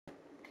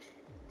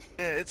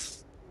Yeah,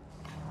 it's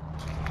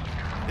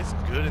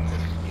good in the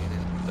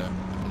beginning, but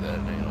after that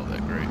it ain't all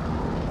that great.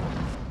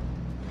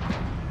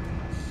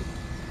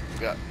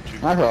 Got two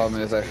My problem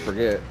plays is I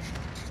forget.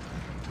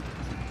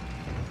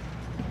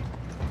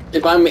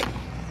 If I'm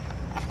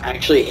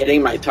actually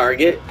hitting my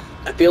target,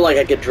 I feel like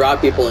I could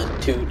drop people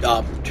in 2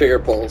 trigger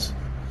pulls.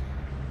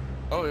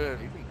 Oh yeah,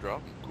 you can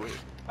drop them quick.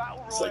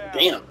 Battle It's like,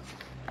 Royale. damn.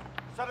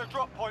 Set a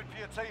drop point for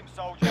your team, They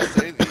soldiers.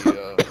 say the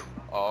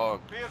AUG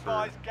Be for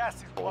advised, gas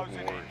is Cold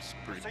closing War in. is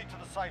pretty. Proceed to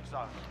the safe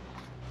zone.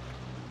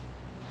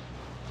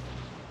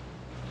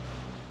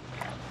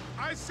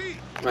 I see.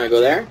 Wanna go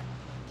there?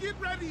 Get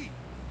ready.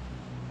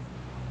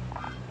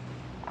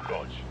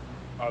 Dodge.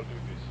 I'll do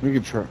this. We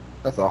could try.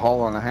 That's a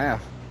haul and a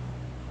half.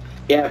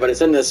 Yeah, but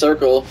it's in the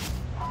circle.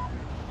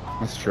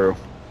 That's true.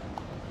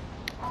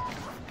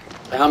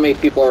 How many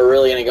people are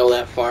really gonna go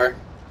that far?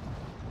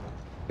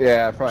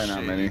 Yeah, probably not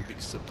Shit, many. You'd be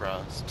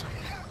surprised.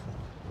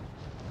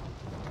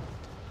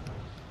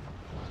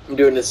 I'm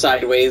doing the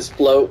sideways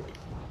float.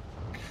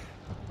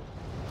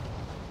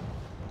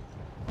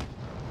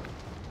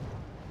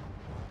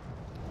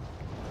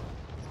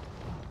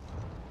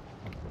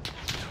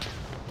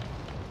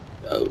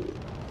 Oh.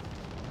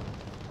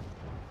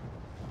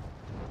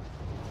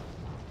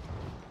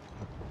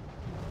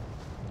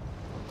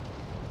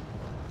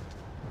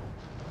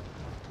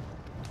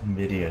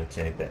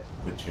 Videotape it,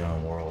 put you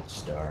on World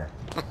Star.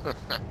 I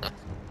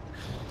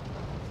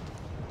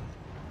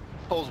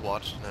was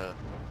watching a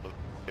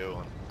video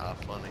on How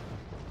Funny.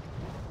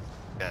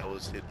 Guy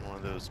was hitting one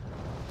of those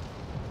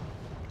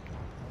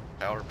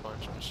power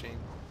punch machine.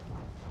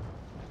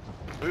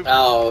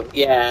 Oh,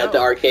 yeah, the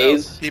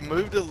arcades. He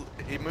moved a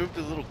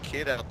little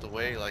kid out the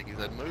way, like he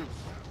said, move,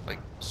 like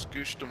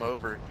scooshed him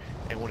over,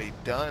 and when he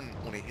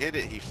hit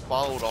it, he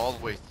followed all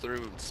the way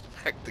through and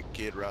smacked the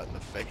kid right in the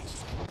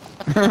face.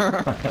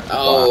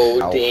 Oh,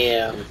 Wow.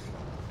 damn.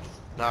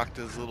 Knocked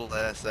his little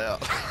ass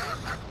out.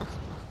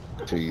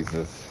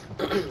 Jesus.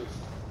 I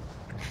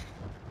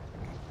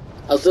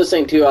was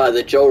listening to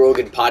the Joe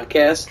Rogan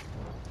podcast,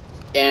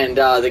 and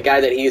the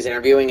guy that he's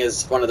interviewing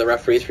is one of the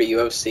referees for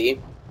UFC.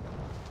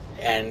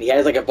 And he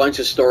has like a bunch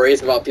of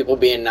stories about people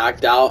being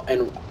knocked out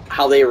and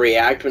how they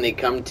react when they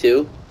come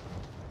to.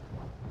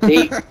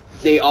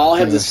 They all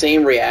have the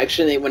same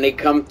reaction. When they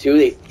come to,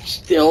 they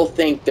still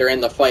think they're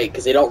in the fight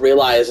because they don't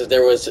realize that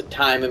there was a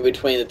time in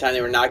between the time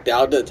they were knocked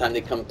out to the time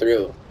they come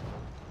through.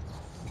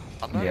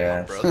 I'm not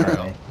Yeah, my brother it's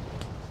out.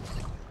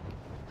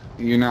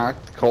 You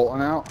knocked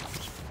Colton out?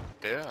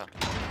 Yeah,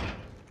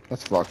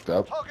 That's fucked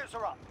up. Targets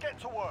are up. Get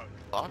to work.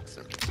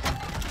 boxing.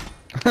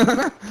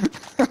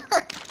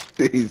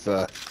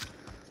 Jesus.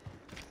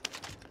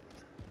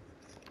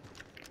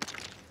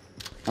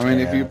 I mean,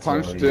 if Yeah, you that's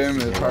what punched we used him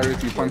to as do hard when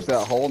as you we punched kids.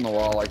 that hole in the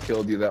wall I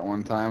killed you that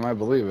one time, I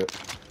believe it.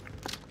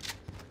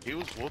 He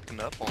was whooping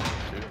up on him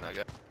too, and I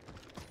got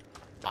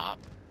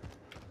popped.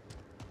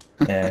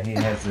 Yeah, he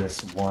has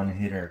this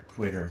one-hitter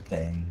quitter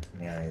thing.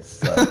 Yeah,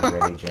 he's like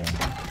raging.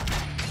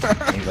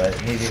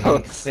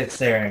 He sits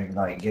there and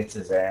like gets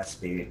his ass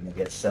beat and he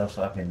gets so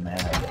fucking mad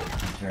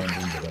that he turns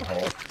into the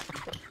Hulk.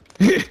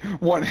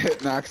 One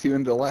hit knocks you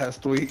into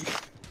last week.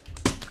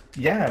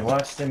 Yeah, I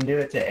watched him do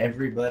it to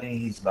everybody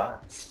he's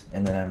boxed,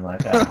 and then I'm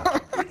like, I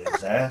don't beat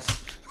his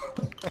ass.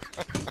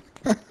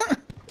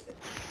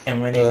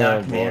 And when he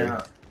knocked me boy.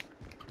 out,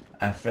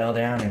 I fell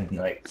down and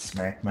like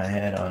smacked my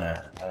head on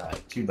a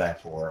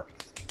 2x4.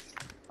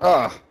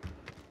 Ah.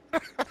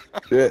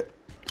 Shit.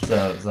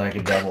 So it was like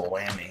a double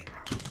whammy.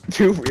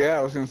 Yeah,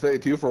 I was gonna say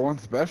 2-for-1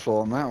 special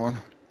on that one.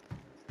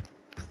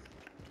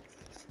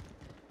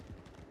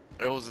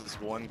 There was this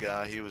one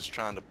guy, he was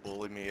trying to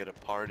bully me at a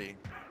party.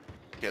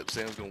 Kept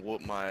saying he was gonna whoop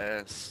my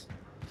ass.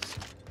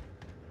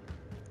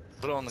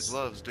 Put on the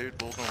gloves, dude,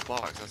 we're gonna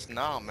box. I said,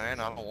 nah, man,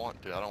 I don't want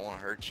to. I don't want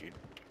to hurt you.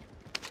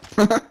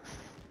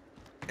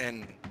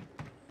 And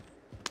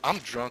I'm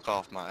drunk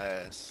off my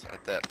ass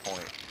at that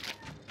point.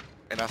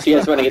 And I So you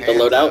guys stuck want to my get the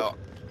hands loadout? out.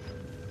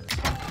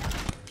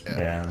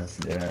 Yeah, let's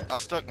do it. I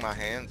stuck my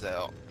hands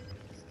out.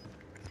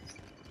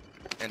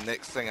 And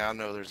next thing I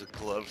know, there's a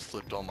glove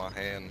slipped on my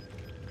hand.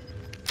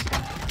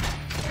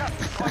 Gas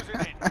is closing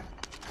in.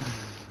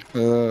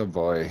 Oh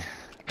boy.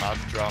 I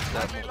dropped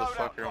that Friendly loadout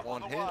motherfucker in drop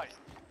one on the hit. way.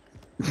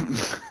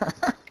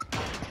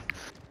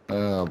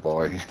 Oh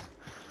boy.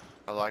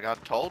 I was like, I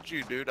told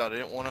you, dude, I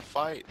didn't want to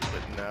fight,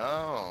 but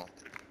no.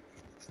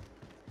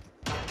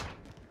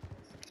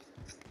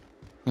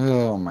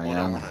 Oh What do I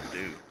man. want to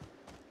do?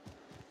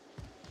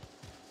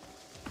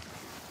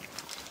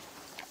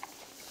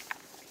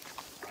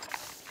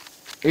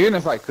 Even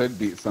if I could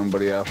beat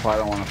somebody up, I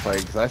don't want to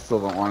fight because I still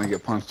don't want to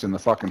get punched in the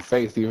fucking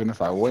face, even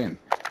if I win.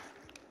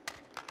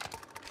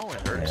 Only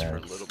hurts Yeah, for a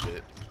it's- little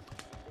bit.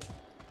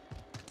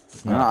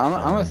 It's No,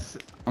 not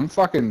fun. I'm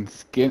fucking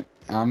skin.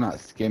 I'm not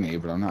skinny,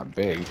 but I'm not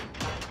big.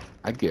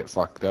 I'd get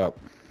fucked up.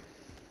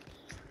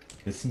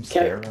 Get some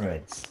Kev-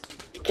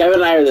 steroids. Kevin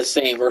and I are the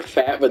same. We're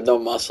fat with no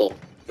muscle.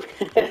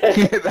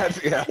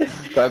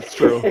 That's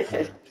true.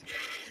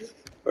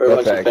 We're a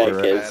bunch That's of fat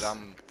accurate. kids.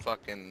 I'm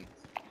fucking.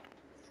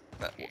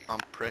 I'm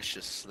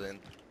precious then.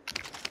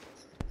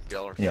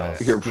 Y'all are Y'all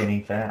fat. You're-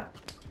 skinny fat.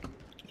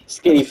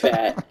 Skinny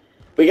fat.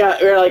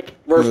 We're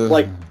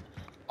like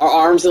our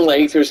arms and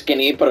legs are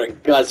skinny, but our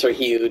guts are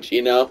huge.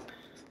 You know.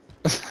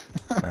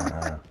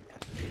 Uh,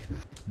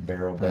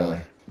 barrel belly.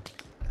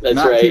 That's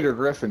Not right. Peter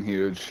Griffin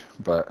huge,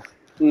 but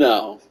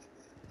No.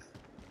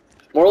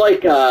 More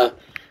like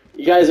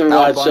you guys ever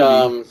Al watch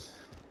Bundy.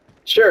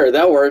 Sure,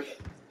 that'll work.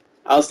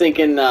 I was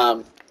thinking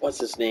what's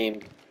his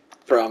name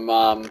from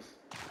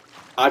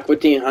Aqua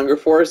Teen Hunger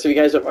Force. Have you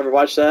guys ever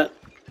watched that?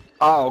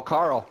 Oh,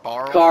 Carl.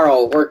 Carl?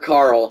 Carl, we're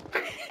Carl.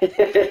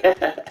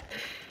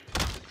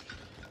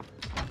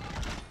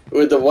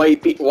 With the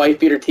white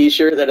beater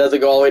T-shirt that doesn't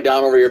go all the way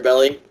down over your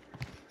belly.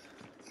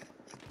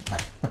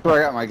 Where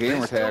I got my They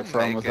gamer still tag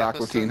from make was Aqua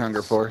Teen episodes?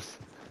 Hunger Force.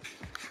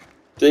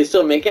 Do they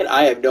still make it?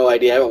 I have no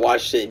idea. I haven't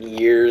watched it in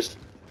years.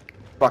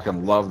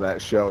 Fucking love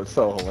that show. It's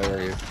so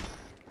hilarious.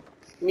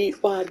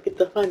 Meat wad, get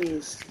the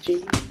honeys,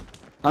 G.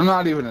 I'm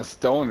not even a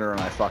stoner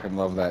and I fucking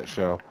love that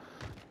show.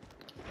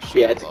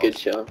 Yeah, it's a good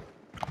show.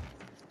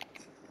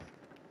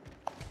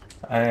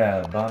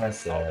 I bought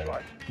us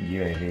a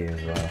UAV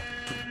as well.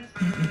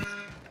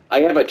 I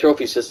have a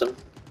trophy system.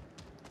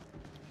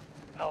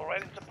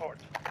 Already support.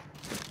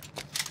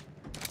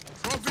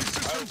 Trophy I'll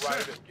system ride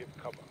set. and give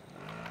cover.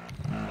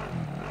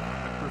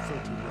 I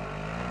prefer to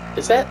run.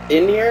 Is that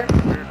in here?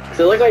 Does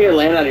it look like it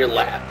landed on your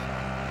lap?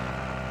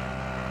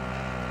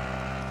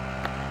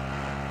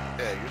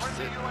 Yeah, you're Friendly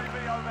sitting. UAV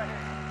overhead.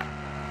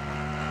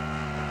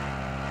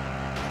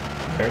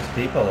 There's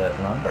people at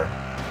lumber.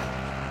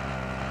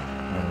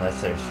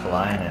 Unless they're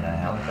flying in a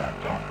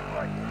helicopter.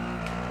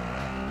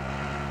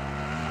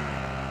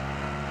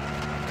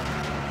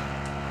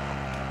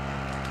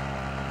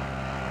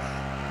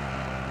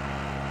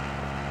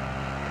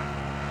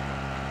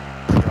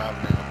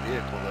 Driving in a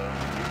vehicle though.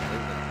 Keep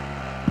moving.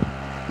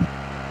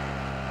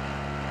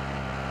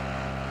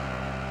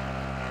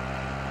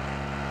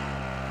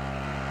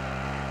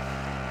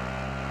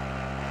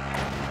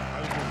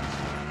 I'll go this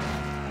way.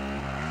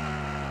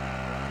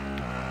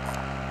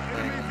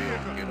 They ain't gonna be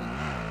able to get 'em.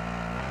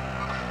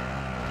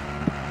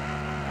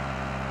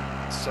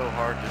 It's so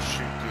hard to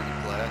shoot through the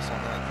glass on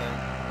that thing.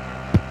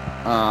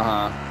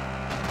 Uh-huh.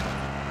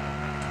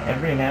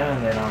 Every now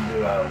and then I'll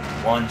do a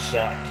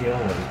one-shot kill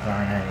with a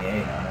Car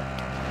 98 on it.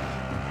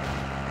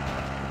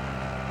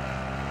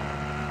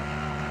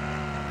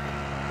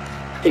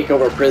 Take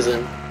over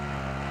prison.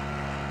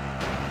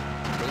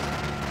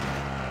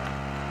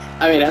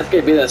 I mean, that's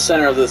gonna be the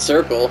center of the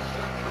circle.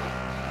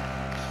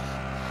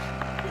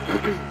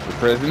 The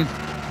prison?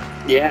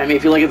 Yeah, I mean,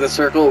 if you look at the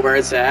circle where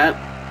it's at,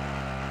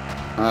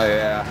 Oh,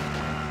 yeah.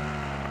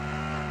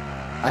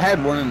 I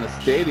had one in the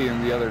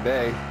stadium the other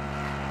day.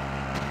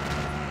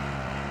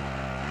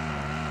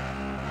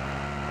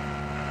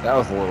 That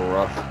was a little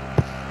rough.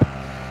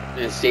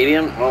 in a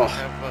stadium, oh,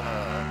 Have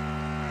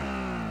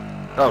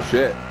Oh,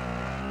 shit.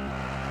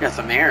 got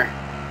some air.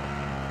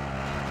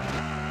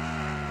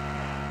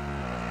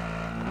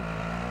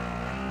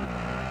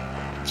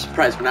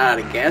 Surprised we're not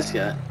out of gas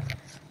yet.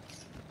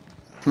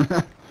 I'll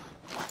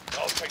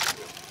take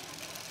it.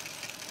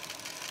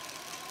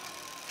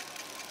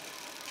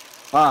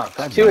 Ah,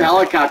 God Two damn it.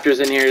 helicopters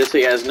in here, just so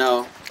you guys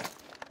know.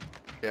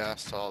 yeah, I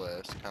saw that.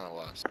 It's kind of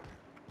lost.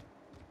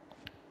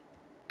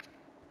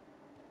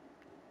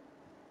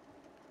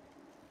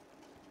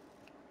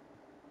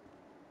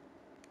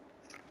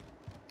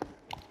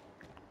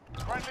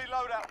 Friendly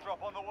loadout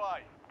drop on the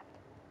way.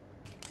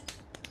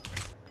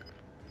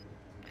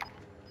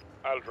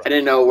 I'll I drive.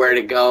 didn't know where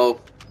to go.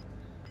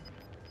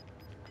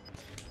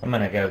 I'm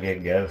gonna go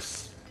get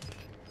ghosts.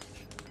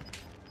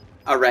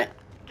 Alright.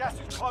 Gas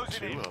is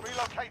closing in. Two of 'em.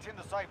 Relocating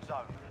the safe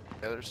zone.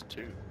 Yeah, there's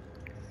two.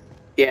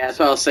 Yeah, that's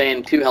what I was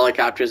saying. Two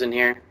helicopters in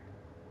here.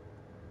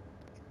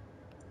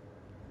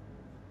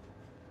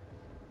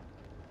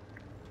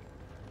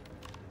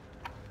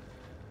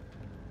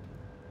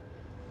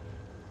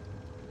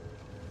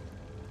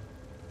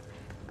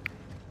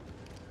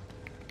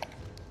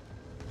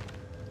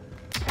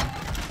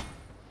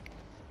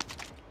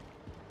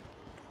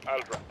 I'll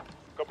drive.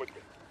 Come with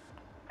me.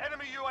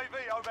 Enemy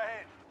UAV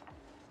overhead.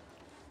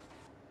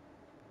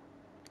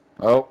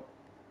 Oh,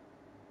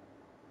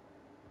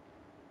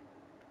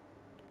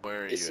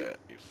 Where are Is you it- at?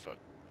 You fuck.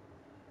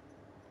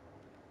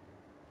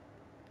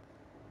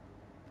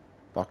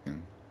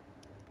 fucking.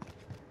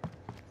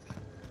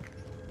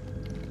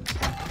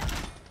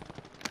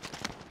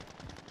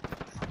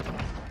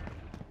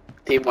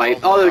 Team white.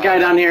 Oh, there's a guy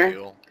down here.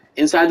 Kill.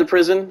 Inside the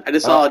prison. I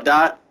just saw Oh. a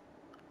dot.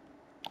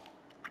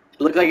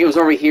 It looked like it was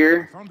over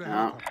here. Found a Oh,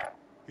 helicopter.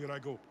 Here I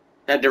go.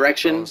 that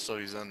direction. Oh, so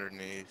he's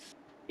underneath.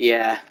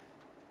 Yeah.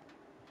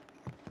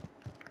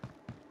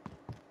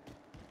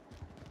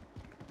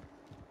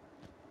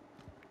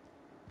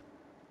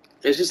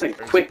 It's just like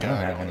There's a quick. I don't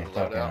guy have going any to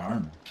fucking loadout.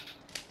 armor.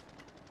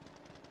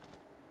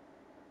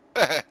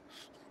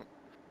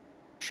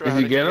 Try Did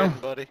you to get him?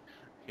 buddy?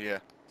 Yeah.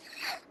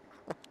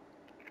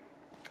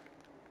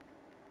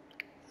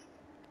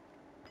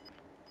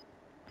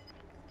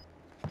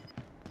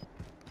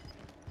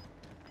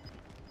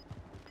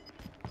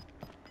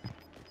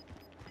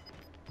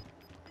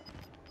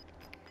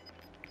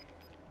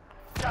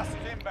 Gas is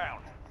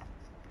inbound.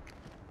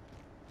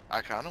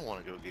 I kind of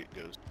want to go get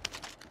Ghost.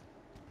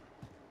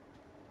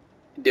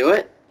 Do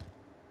it.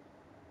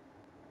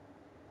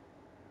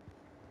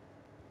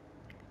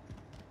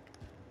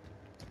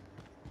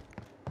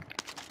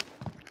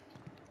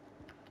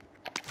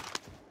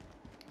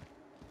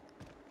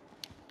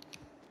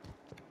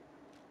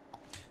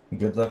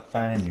 Good luck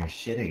finding your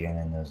shit again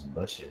in those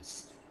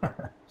bushes.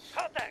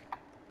 Contact.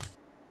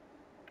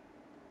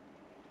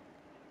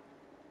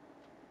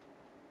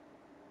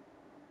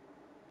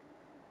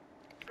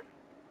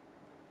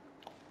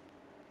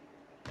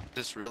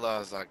 Just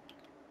realized I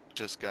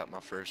just got my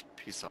first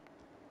piece of.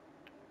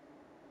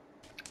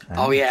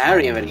 Oh yeah, I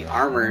don't even have any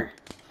armor.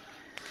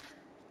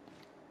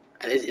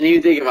 I didn't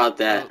even think about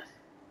that.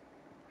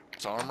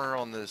 It's armor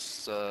on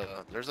this.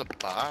 There's a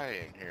buy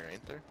in here,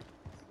 ain't there?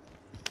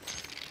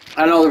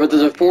 I know, but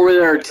there's a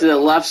four-wheeler to the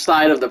left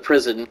side of the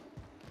prison.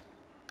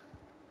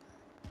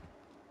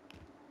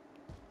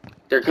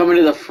 They're coming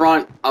to the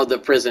front of the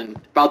prison.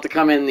 About to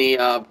come in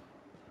the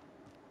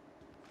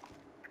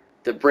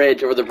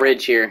bridge, over the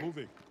bridge here.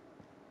 Moving.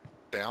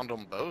 Downed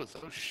them both.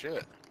 Oh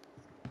shit.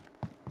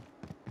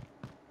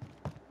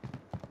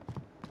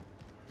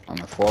 On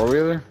the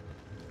four-wheeler?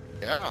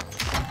 Yeah.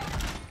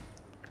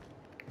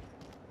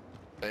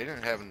 They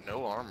didn't have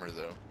no armor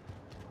though.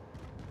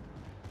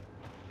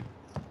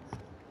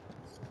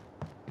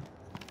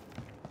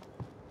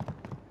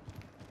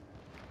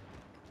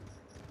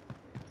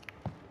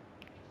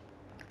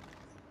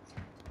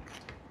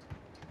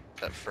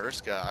 That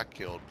first guy I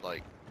killed,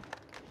 like,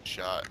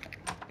 shot.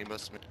 He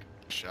must have been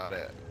shot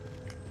at.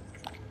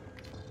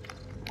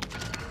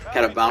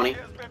 Got a bounty.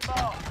 Has been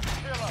marked.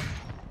 Kill 'em.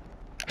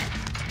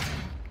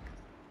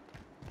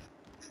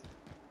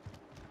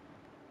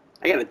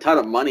 I got a ton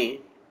of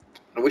money.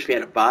 I wish we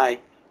had a buy.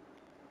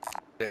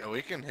 Yeah,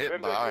 we can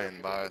hit buy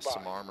and buy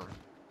some armor.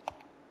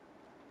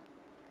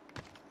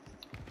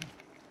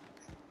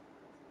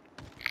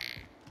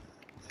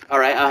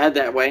 Alright, I'll head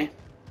that way.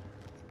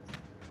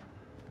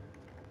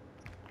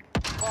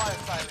 Fire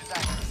sale is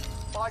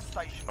active. Buy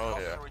station Oh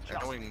costs yeah, are and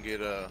adjusted. we can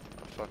get a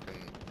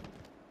fucking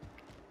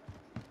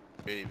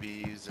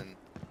babies and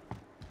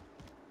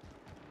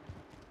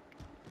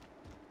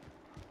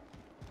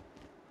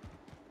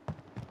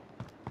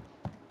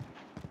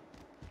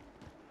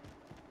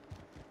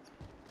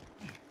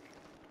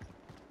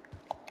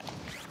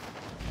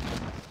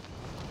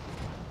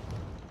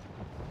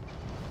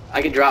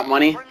I can drop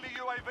money. Friendly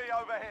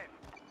UAV overhead.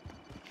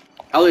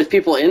 Oh, there's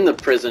people in the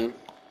prison.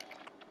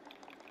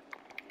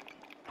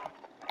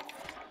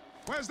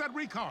 Where's that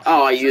recon?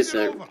 Oh, I Send used it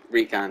the over.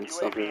 recon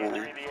stuff UAV over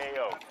entering there. the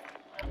AO.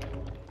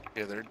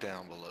 yeah, they're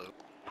down below.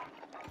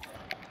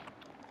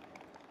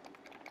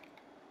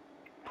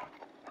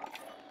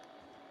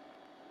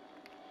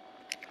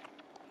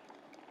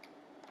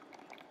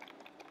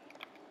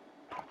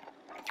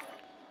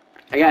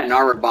 I got an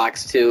armor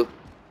box too.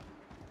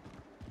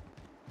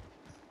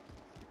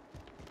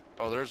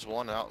 Oh, there's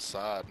one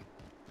outside.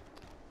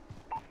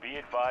 Be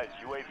advised,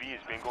 UAV is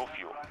bingo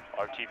fuel.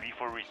 RTB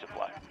for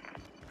resupply.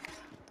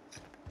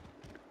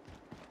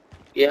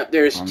 Yep,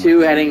 there's I'm two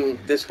not- heading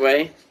this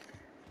way.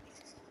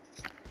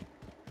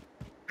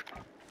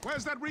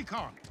 Where's that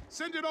recon?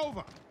 Send it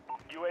over.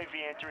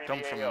 UAV entering Come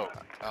the from AO.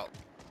 out.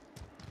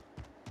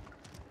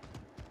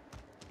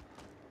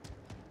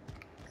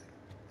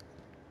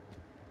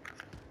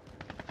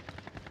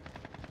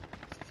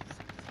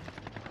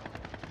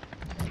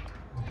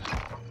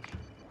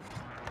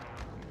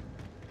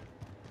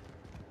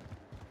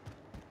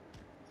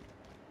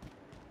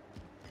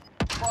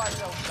 Fire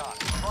sale done.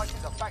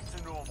 Prices are back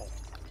to normal.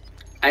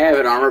 I have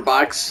an armor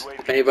box.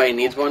 If anybody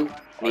needs one,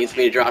 needs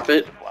me to drop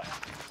it.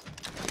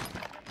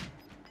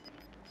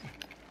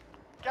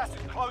 Gas is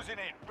closing in.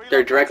 Reload.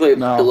 They're directly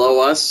No.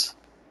 below us.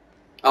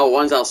 Oh,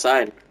 one's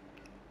outside.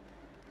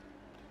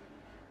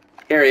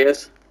 Here he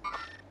is.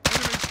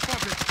 Enemy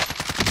spotted.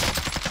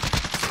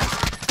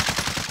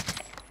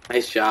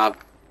 Nice job.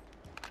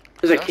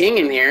 There's a That's king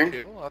in pretty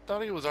here. cool. I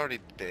thought he was already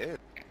dead.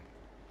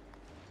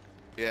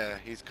 Yeah,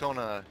 he's going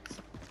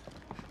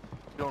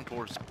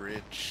towards the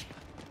bridge.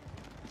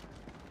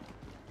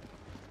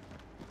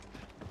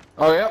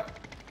 Oh, yep.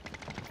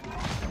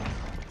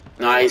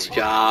 Nice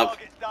job.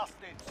 Target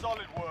dusted.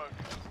 Solid work.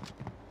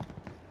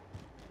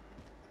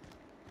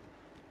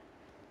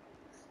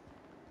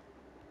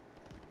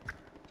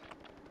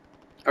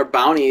 Our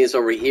bounty is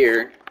over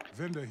here.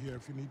 Vendor here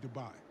if you need to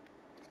buy.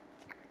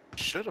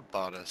 Should have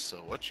bought us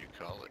what you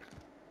call it.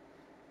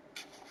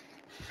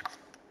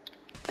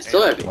 I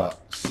still have. Well,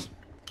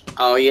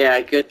 Oh yeah,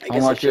 I could. I How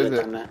guess I much should is have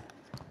it? done that.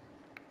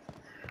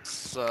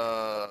 It's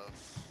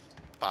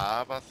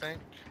 5, I think.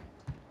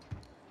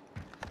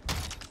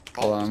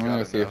 Hold on, I'm Paul's gonna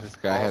got see if enough. this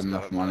guy had Paul's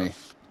enough got money.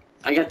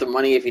 I got the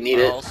money if you need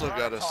I it. also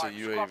got us a Time,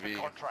 scrap the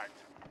UAV. contract.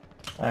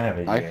 I have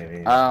a I,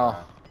 UAV.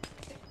 oh,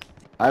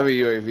 I have a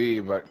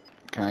UAV, but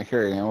can I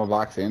carry an ammo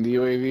box and the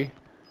UAV?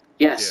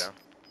 Yes. Yeah.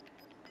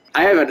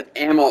 I have an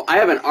ammo. I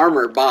have an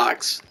armor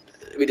box.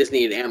 We just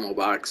need an ammo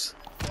box.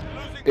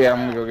 Losing Yeah, I'm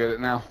gonna ground. go get it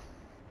now.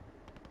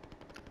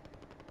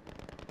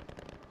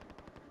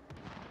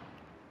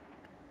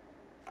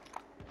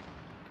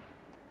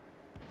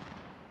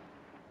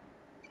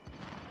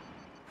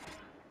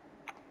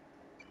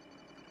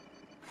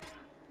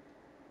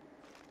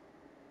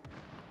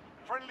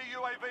 Friendly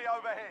UAV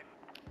overhead.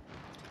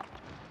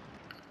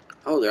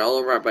 Oh, they're all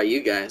over by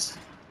you guys.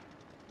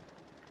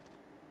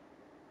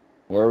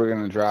 Where are we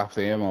gonna drop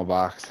the ammo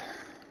box?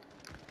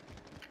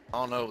 I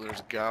don't know. There's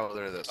a guy over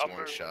there that's one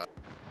shot.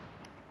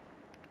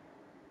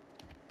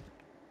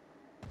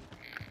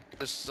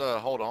 Just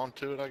hold on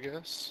to it, I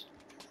guess.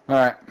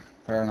 Alright,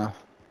 fair enough.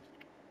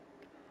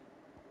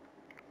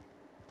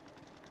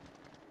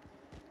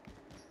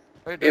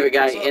 Hey, We have a dude,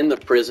 guy what's up? in the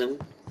prison.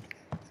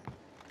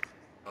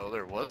 Oh,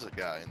 there was a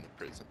guy in the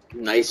prison.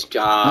 Nice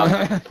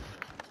job.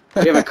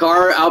 We have a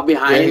car out Yeah,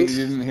 behind. you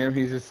didn't hear him.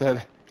 He just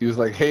said, he was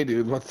like, "Hey,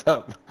 dude, what's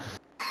up?"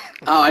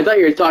 Oh, I thought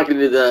you were talking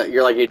to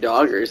your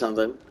dog or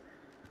something.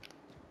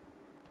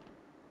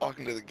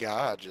 Talking to the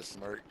guy I just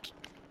murked.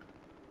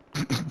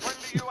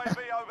 Friendly UAV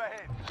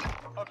overhead.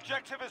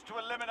 Objective is to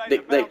eliminate The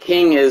bounty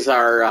king target. is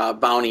our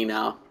bounty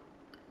now.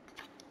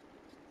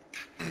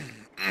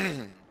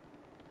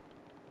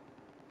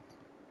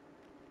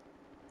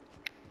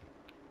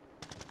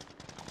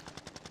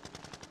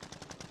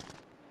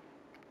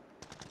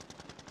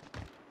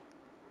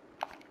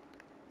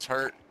 He's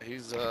hurt.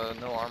 He's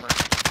no armor.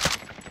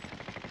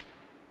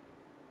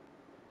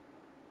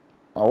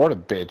 Oh, what a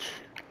bitch!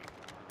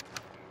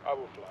 I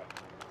will fly.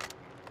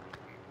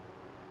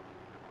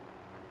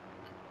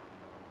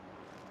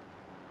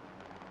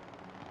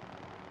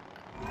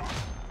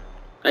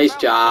 Nice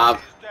job.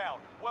 Down.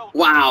 Well done.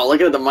 Wow,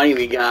 look at the money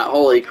we got.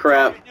 Holy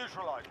crap. Target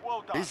neutralized.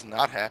 Well done. He's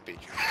not happy.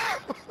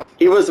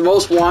 He was the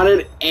most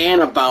wanted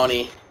and a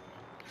bounty.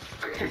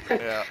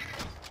 Yeah.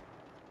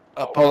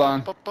 Up, Hold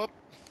on. up.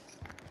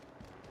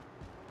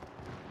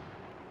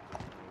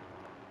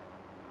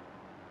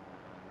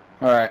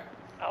 Alright.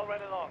 I'll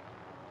run along.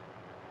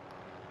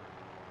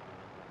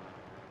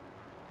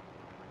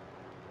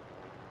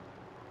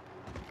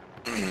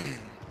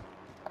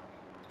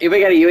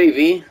 Anybody got a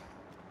UAV?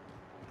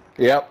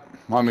 Yep.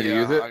 Want me to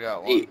use it? I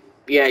got one.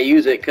 Yeah,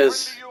 use it,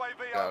 because... Friendly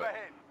UAV Got it. overhead.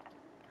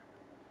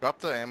 Drop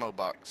the ammo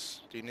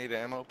box. Do you need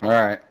ammo?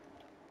 Alright.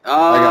 I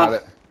got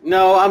it.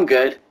 No, I'm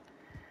good.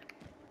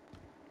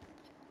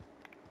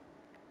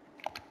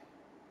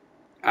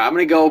 I'm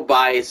gonna go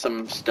buy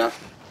some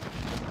stuff.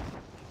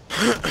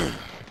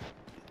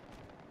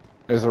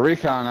 There's a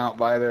recon out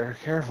by there.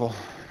 Careful.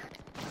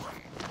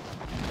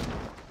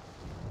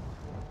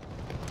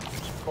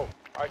 Cool.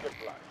 I can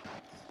fly.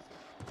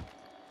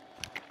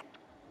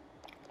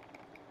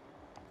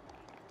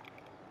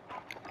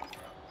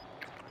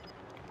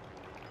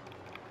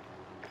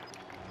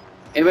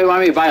 Anybody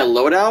want me to buy a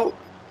loadout?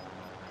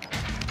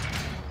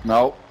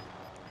 Nope.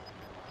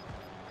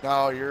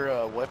 No,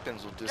 your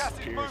weapons will Gas is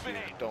disappear if moving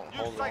you in. don't New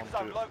hold safe on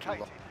zone to it too located.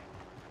 long.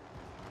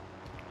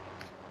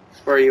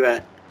 Where are you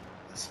at?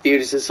 Spewed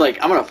is just like,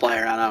 I'm gonna fly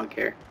around, I don't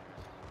care.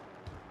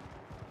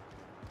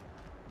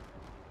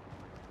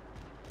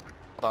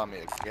 Buy me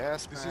a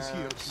gas This is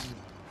here. mask.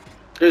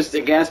 There's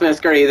the gas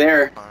mask already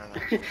there.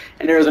 Fine.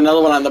 And there was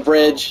another one on the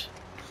bridge.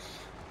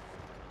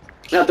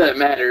 Not that it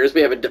matters,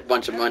 we have a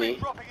bunch of money.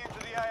 Dropping into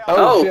the AR.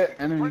 Oh. Shit!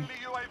 Enemy. Friendly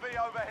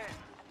UAV overhead.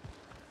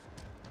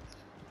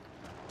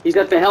 He's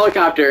at the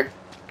helicopter.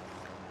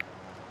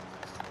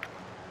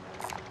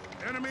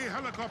 Enemy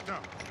helicopter.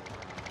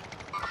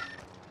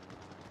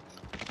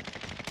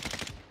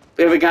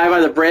 We have a guy by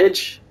the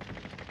bridge.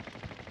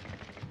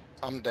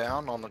 I'm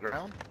down on the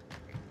ground.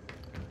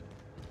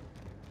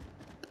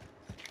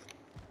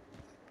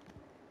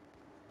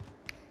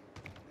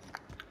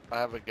 I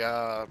have a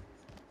guy.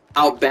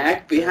 Out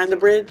back behind the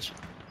bridge.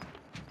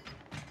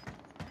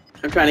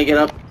 I'm trying to get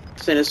up.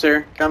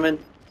 Sinister, coming.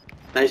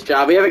 Nice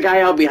job. We have a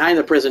guy out behind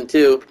the prison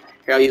too.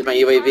 Here, I'll use my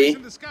Eyes in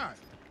UAV. the sky.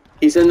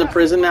 He's in the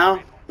prison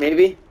now,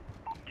 maybe?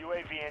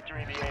 UAV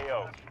entering the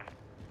AO.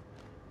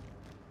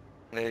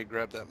 Hey,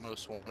 grab that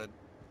most wanted.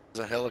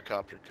 There's a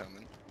helicopter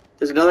coming.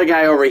 There's another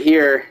guy over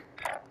here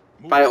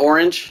by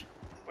orange.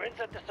 We're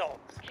inside the zone.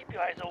 Keep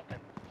your eyes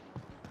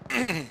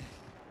open.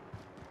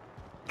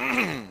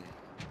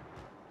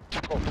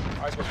 Cool.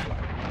 I can fly.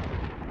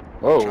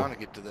 Whoa. Trying to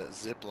get to that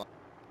zip line.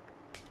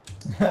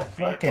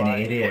 Fucking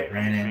idiot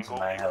ran into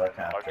my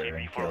helicopter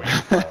and killed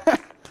himself.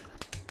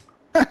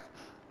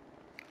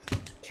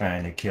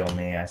 Trying to kill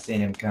me. I seen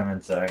him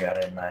coming, so I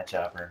got in my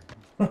chopper.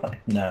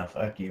 No,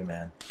 fuck you,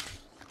 man.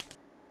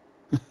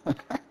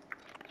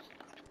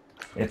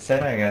 It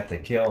said I got the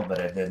kill, but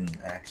it didn't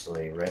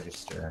actually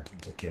register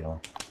the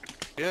kill.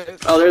 Yeah.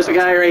 It's, Oh, there's a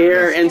guy right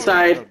here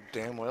inside. Oh,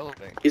 damn well it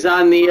ain't. He's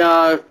on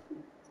the,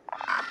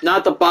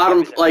 not the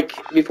bottom, like,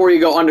 before you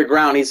go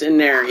underground. He's in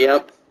there,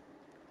 yep.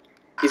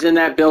 He's in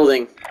that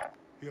building.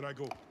 Here I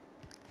go.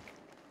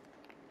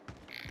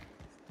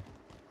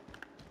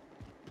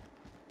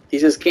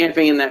 He's just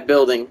camping in that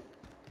building.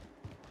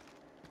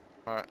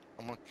 Alright,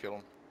 I'm gonna kill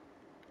him.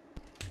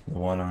 The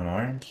one on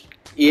orange?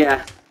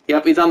 Yeah.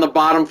 Yep, he's on the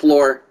bottom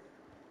floor.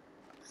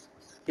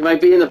 He might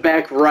be in the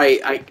back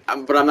right,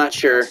 but I'm not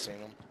sure. I've seen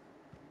him.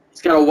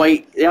 He's got a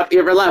white... Yep,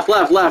 left.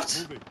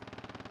 Moving.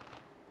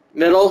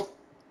 Middle.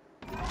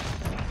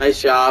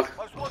 Nice job.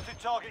 Most wanted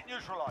target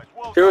neutralized.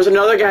 Well There was done.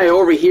 another guy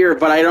over here,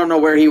 but I don't know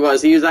where he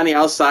was. He was on the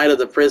outside of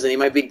the prison. He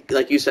might be,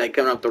 like you said,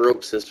 coming up the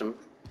rope system.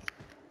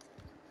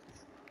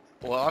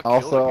 Well, I killed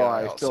a Also,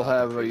 guy I still outside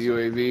have the a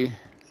prison. UAV.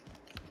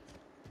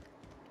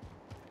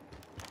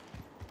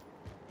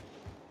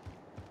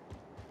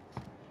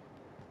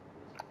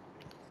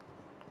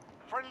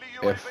 Friendly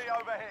If-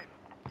 UAV overhead.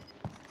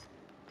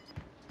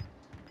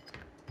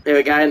 We have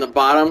a guy in the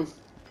bottom.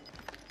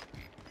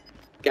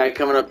 Guy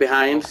coming up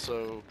behind.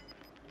 Also,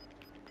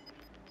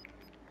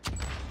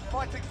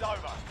 Fighting's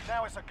over.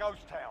 Now it's a ghost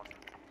town.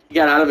 He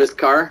got out of his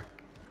car.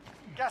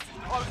 Gas is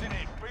closing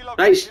in. Relocating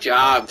Nice to the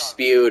job, zone.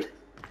 Spewed.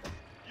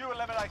 You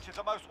eliminated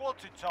the most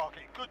wanted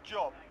target. Good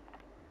job.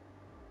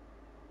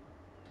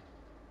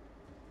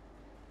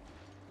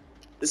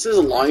 This is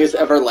the longest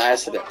ever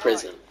lasted at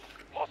prison.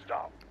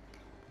 Hostile.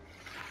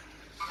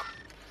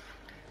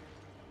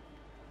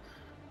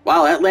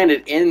 Wow, that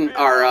landed in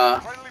our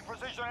Friendly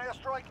precision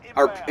airstrike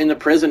our inbound. in the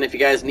prison. If you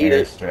guys need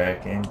it.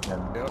 Airstrike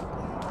incoming. yep.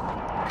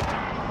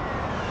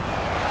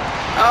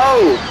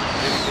 Oh,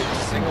 Didn't get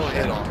a single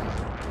hit on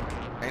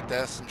him. Ain't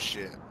that some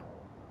shit?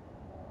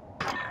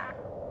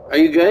 are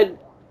you good?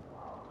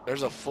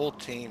 There's a full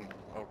team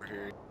over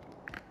here.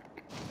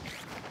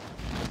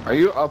 Are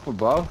you up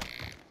above?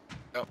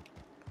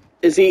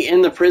 Is he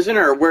in the prison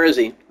or where is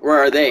he? Where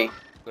are they?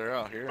 They're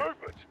out here.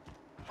 Movement.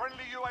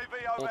 Friendly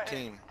UAV Full overhead.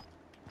 team.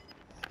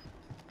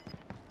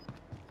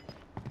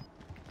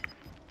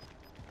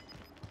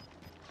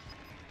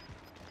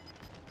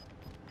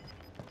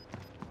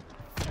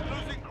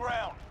 Losing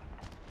ground.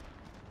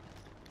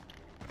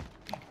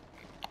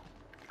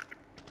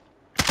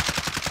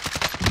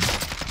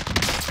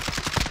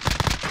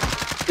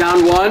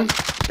 Down one,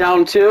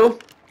 down two.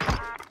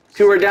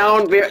 Two are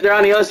down. They're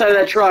on the other side of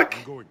that truck.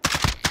 I'm going.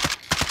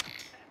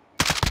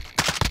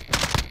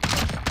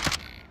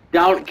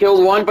 Down,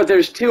 killed one, but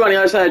there's two on the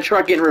other side of the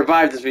truck getting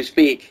revived as we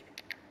speak.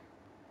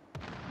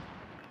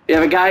 You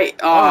have a guy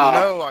Oh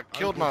no, I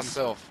killed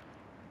myself.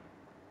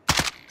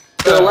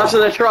 to the left of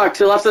the truck.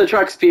 To the left of the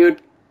truck,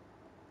 Spewed.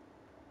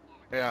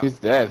 Yeah, He's I'm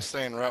dead.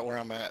 staying right where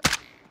I'm at.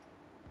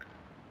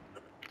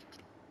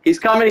 He's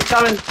coming. He's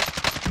coming.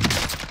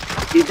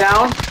 He's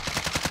down.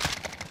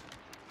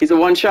 He's a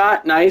one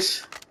shot.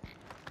 Nice.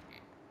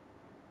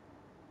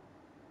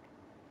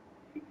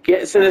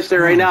 Get Sinister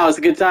right now. It's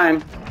a good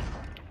time.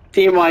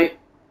 Team wipe.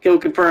 Kill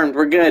confirmed.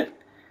 We're good.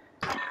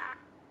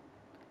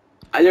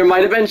 There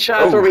might have been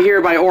shots Oh. over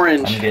here by I'm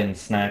Orange. getting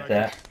sniped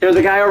at. There's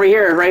a guy over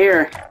here, right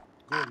here.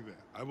 Going there.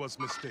 I was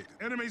mistaken.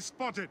 Enemy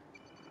spotted.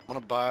 I'm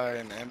gonna buy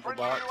an ammo Friendly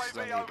box. I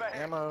UAV need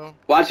overhead. ammo.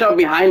 Watch out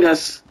behind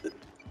us.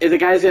 If the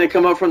guy's gonna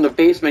come up from the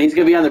basement, he's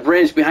gonna be on the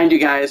bridge behind you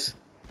guys.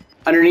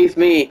 Underneath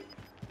me.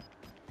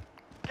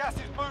 Gas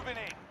is moving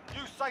in.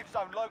 New safe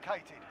zone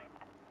located.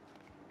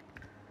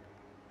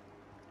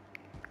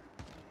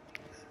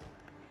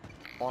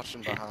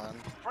 Watching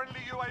behind. Friendly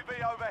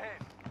UAV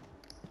overhead.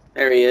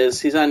 There he is.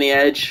 He's on the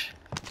edge.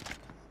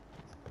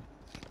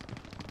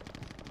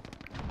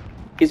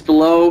 He's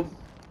below.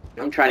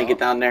 I'm trying to get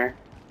down there.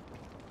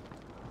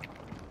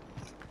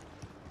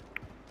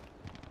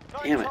 No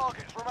Damn it.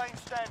 targets remain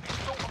standing.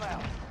 Sort them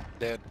out.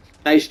 Dead.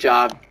 Nice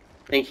job.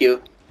 Thank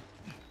you.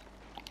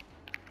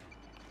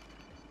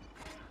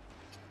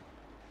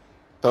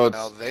 So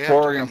Now it's they have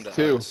 4 to come against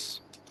to 2. us.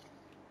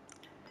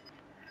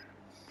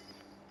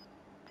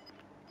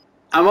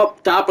 I'm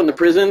up top in the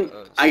prison.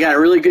 I got a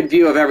really good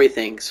view of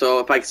everything, so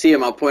if I can see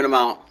him, I'll point him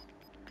out.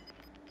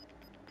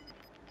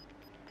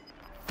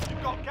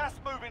 You've got gas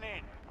moving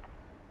in.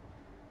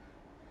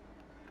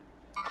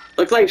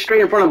 Looks like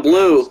straight in front of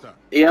blue.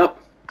 Yep.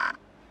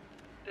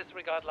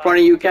 Disregard In front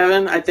of you,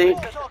 Kevin, I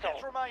think. Four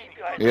targets remaining.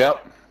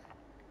 Yep.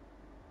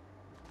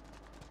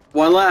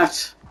 One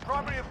left.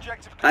 Primary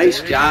objective. Nice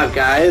complete. job,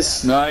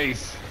 guys.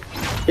 Nice.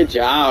 Good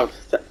job.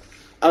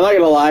 I'm not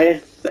gonna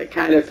lie, that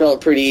kind of felt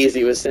pretty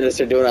easy with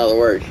Sinister doing all the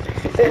work.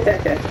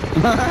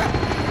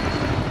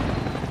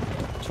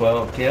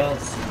 12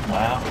 kills.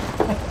 Wow.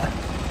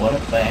 What a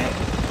thing.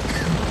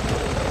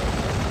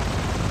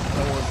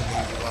 That wasn't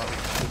easy, Bobby,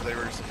 because there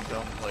were some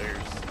dumb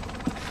players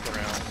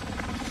around.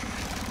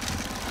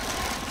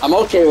 I'm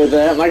okay with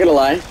that, I'm not gonna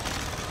lie.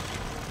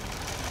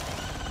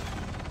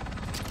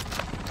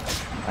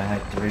 I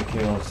had 3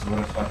 kills. What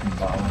a fucking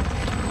baller.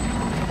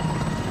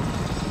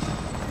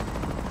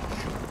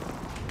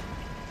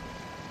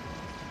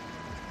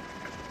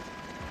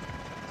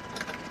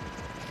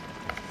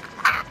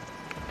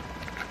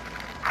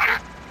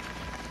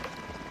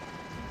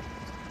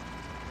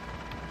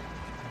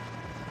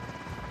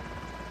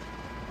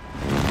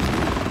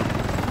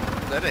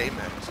 That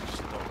Amex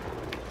just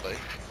don't play.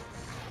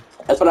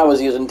 That's what I was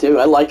using too.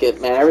 I like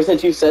it, man. Ever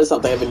since you said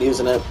something, I've been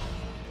using it.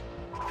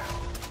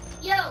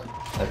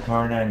 That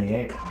car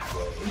 98. That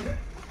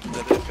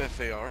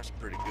FFAR is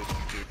pretty good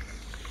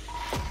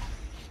too.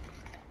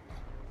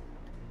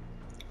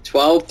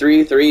 12,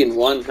 3, 3, and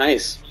 1.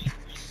 Nice.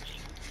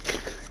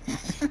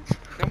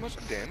 How much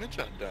damage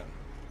I've done?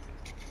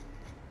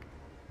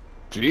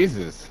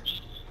 Jesus.